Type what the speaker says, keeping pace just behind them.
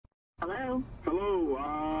Hello?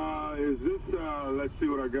 Hello, is this, let's see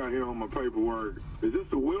what I got here on my paperwork. Is this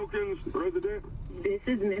the Wilkins resident? This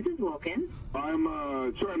is Mrs. Wilkins. I'm,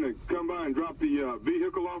 trying to come by and drop the,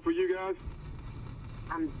 vehicle off for you guys.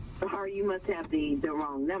 I'm sorry, you must have the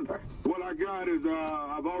wrong number. What I got is,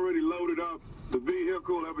 I've already loaded up the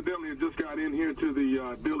vehicle. Evidently, it just got in here to the,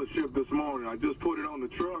 dealership this morning. I just put it on the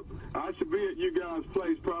truck. I should be at you guys'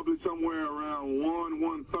 place probably somewhere around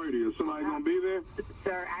 1:30. Is somebody gonna be there?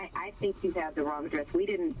 Sir, I think you have the wrong address. We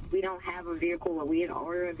don't have a vehicle, or we didn't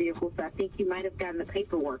order a vehicle, so I think you might have gotten the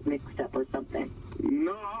paperwork mixed up or something.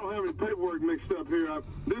 No, I don't have any paperwork mixed up here.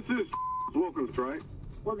 This is Wilkins, right?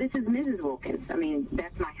 Well, this is Mrs. Wilkins. I mean,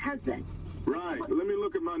 that's my husband. Right. Let me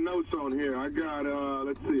look at my notes on here. I got,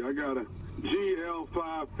 let's see, I got a GL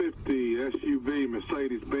 550 SUV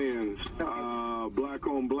Mercedes-Benz, black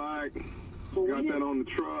on black. Well, got that on the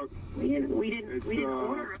truck. We didn't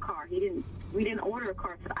order a car. We didn't order a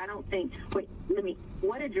car, so I don't think. Wait,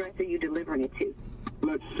 what address are you delivering it to?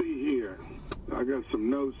 Let's see here. I got some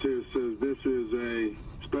notes here. It says this is a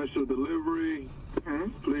special delivery.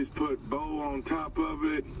 Please put bow on top of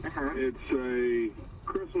it. It's a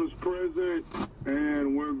Christmas present,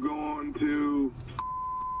 and we're going to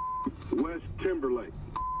West Timberlake.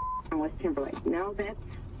 West Timberlake. No,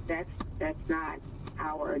 that's not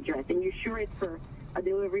our address. And you're sure it's for a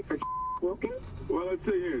delivery for Wilkins? Well, let's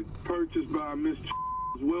see here. Purchased by Miss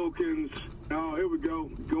Wilkins. Oh, here we go.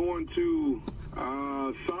 Going to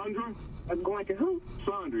Sandra. Going to who?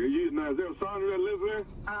 Sandra. Now, is there a Sandra that lives there?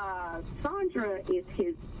 Sandra is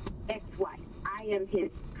his ex-wife. I am his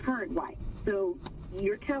current wife. So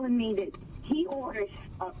you're telling me that he ordered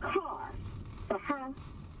a car for her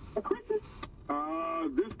for Christmas?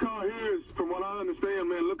 This car here is, from what I understand,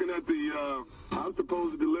 man, looking at the, I'm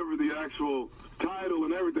supposed to deliver the actual title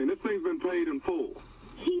and everything. This thing's been paid in full.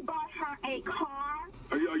 He bought her a car?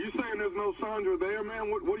 Are you saying there's no Sandra there, man?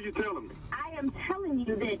 What are you telling me? I am telling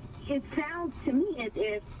you that it sounds to me as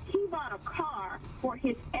if he bought a car for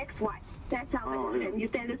his ex-wife. That's how it is. You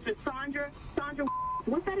saying this is Sandra? Sandra,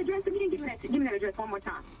 what's that address again? Give me that address one more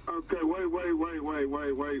time. Okay, wait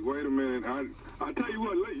a minute. I tell you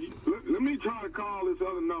what, let me try to call this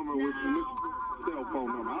other number with this cell phone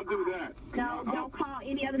number. I'll do that. No, don't call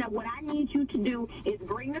any other number. What I need you to do is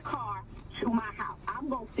bring the car to my house. I'm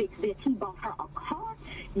going to fix this. He bought her a car.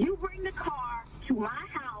 You bring the car to my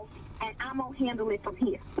house, and I'm going to handle it from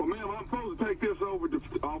here. Well, ma'am, I'm supposed to take this over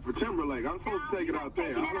off of Timberlake. I'm supposed to take it out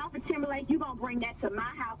there. Taking it off of Timberlake, you're going to bring that to my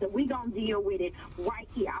house, and we're going to deal with it right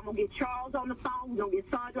here. I'm going to get Charles on the phone. We're going to get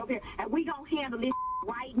Sandra over here, and we're going to handle this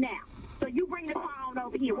right now. So you bring the car on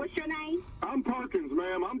over here. What's your name? I'm Perkins,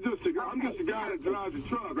 ma'am. I'm just a guy that drives a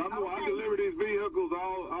truck. I deliver these vehicles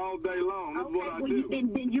all day long. That's what I do.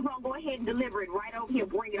 Then you're going to go ahead and deliver it right over here.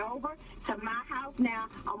 Bring it over to my house now.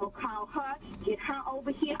 I'm going to call her, get her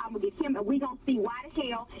over here. I'm going to get him, and we're going to see why the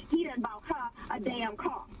hell he done bought her a damn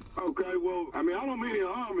car. Okay, well, I mean, I don't mean any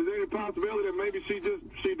harm. Is there any possibility that maybe she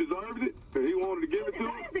deserved it? That he wanted to give it to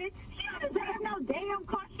her? She don't deserve no damn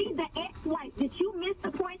car. She's the ex-wife. Did you miss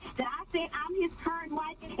the point that I said I'm his current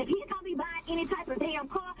wife? If he's going to be buying any type of damn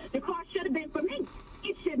car, the car should have been for me.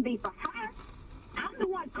 It shouldn't be for her. I'm the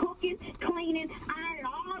one cooking, cleaning, ironing,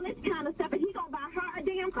 all this kind of stuff, and he's going to buy her a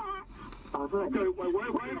damn car? Okay, wait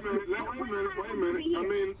a minute. I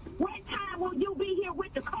mean, what time will you be here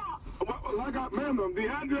with the car? Ma'am, the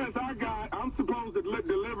address I got, I'm supposed to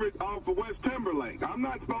deliver it off of West Timberlake. I'm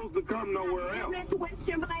not supposed to come nowhere else. To West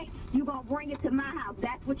Timberlake, you're going to bring it to my house.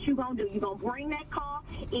 That's what you're going to do. You're going to bring that car.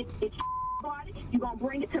 It's bought it. You're going to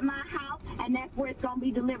bring it to my house, and that's where it's going to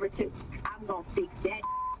be delivered to. I'm going to fix that.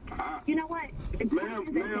 You know what? Ma'am,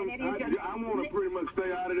 I want to pretty much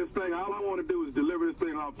stay out of this thing. All I want to do is deliver this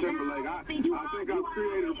thing off Timberlake. I think I've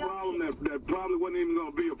created a problem that probably wasn't even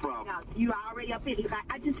going to be a problem. No, you already up here.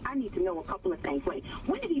 I need to know a couple of things. Wait,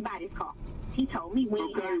 when did he buy this car? He told me when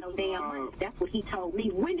he had no damn money. That's what he told me.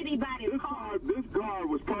 When did he buy this car? This car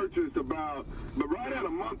was purchased right at a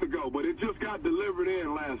month ago, but it just got delivered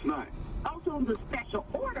in last night. Also, it was a special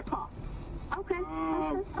order car. Okay.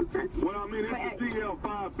 Well, I mean, it's the GL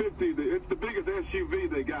 550. It's the biggest SUV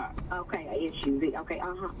they got. Okay, a SUV. Okay,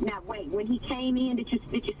 Now, wait. When he came in, did you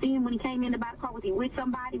see him when he came in to buy the car? Was he with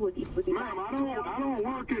somebody? Was he? Ma'am, I don't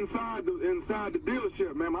work inside the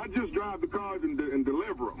dealership, ma'am. I just drive the cars and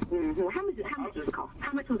deliver them. How much was the car?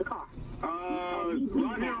 How much was the car?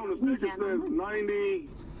 Right here on the sticker says 98.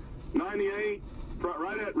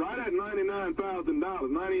 Right at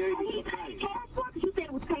 $99,000. 98. He paid cash for it? You said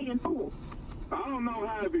it was paid in full. I don't know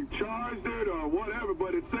how if he charged it or whatever,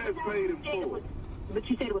 but it says paid in full. But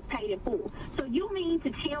you said it was paid in full. So you mean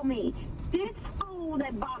to tell me this fool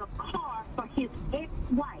that bought a car for his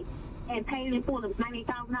ex-wife and paid in full. It was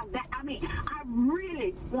 $98,000. I mean, I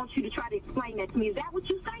really want you to try to explain that to me. Is that what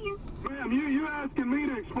you're saying? Ma'am, you asking me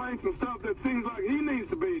to explain some stuff that seems like he needs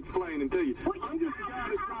to be explaining to you. Well, I'm just a guy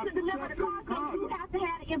that's trying to deliver the car, so you have to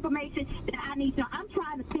have the information that I need to know. I'm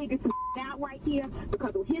trying to figure some out right here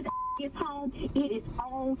because when his gets home, it is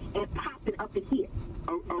on and popping up in here.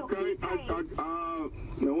 Okay,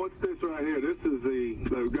 now what's this right here? This is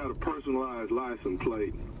they've got a personalized license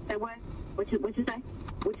plate. Say what? What you say?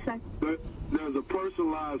 What you say? There's a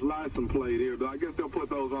personalized license plate here, but I guess they'll put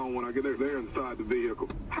those on when I get there. They're inside the vehicle.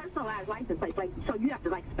 Personalized license plates, like, so you have to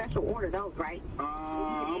like special order those, right?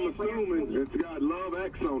 I'm assuming it's got Love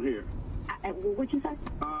X on here. What'd you say?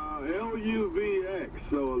 LUVX,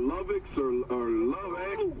 so Love-X or Love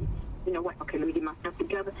X. You know what? Okay, let me get my stuff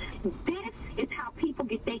together. This is how people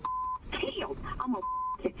get their killed. I'm gonna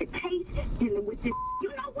catch a case dealing with this. You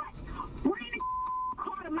know what? Bring the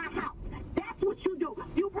car to my house. That's what you do.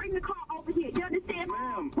 You bring the car over here. You understand?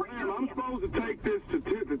 Ma'am, I'm supposed to take this to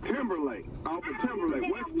Timberlake, off of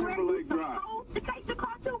Timberlake, West Timberlake Drive. To take the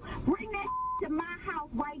car to? Bring that to my house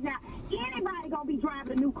right now. Anybody gonna be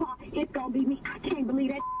driving a new car, it's gonna be me. I can't believe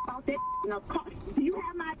that about that in a car. Do you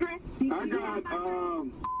have my address? I got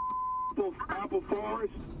Apple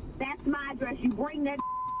Forest. That's my address. You bring that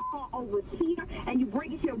car over here, and you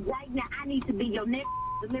bring it here right now. I need to be your next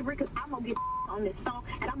delivery because I'm going to get on this phone,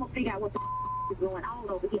 and I'm going to figure out what the is going on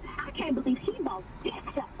over here. I can't believe he bought this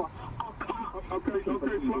for a car. Okay, slow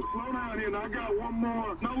down here. And I got one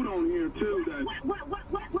more note on here, too. What's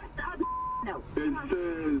the other note? It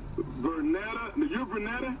says Vernetta. You're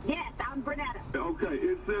Vernetta? Yes, I'm Vernetta. Okay,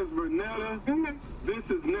 it says Vernetta. This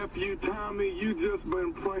is nephew Tommy. You just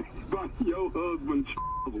been pranked by your husband,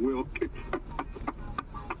 Charles Wilkins.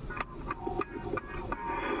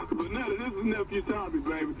 Vernetta, this is nephew Tommy,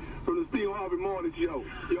 baby, from the Steve Harvey Morning Show.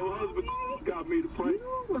 Your husband got me to prank.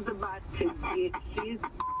 You was about to get his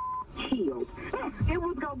killed. It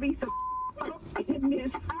was going to be some in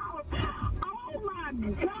this house. Oh, my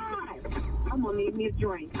God. I'm going to need me a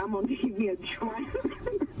drink. I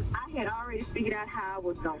had already figured out how I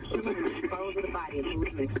was going to kill him and dispose of the body.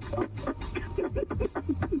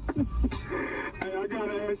 Hey, I got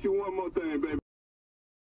to ask you one more thing, baby.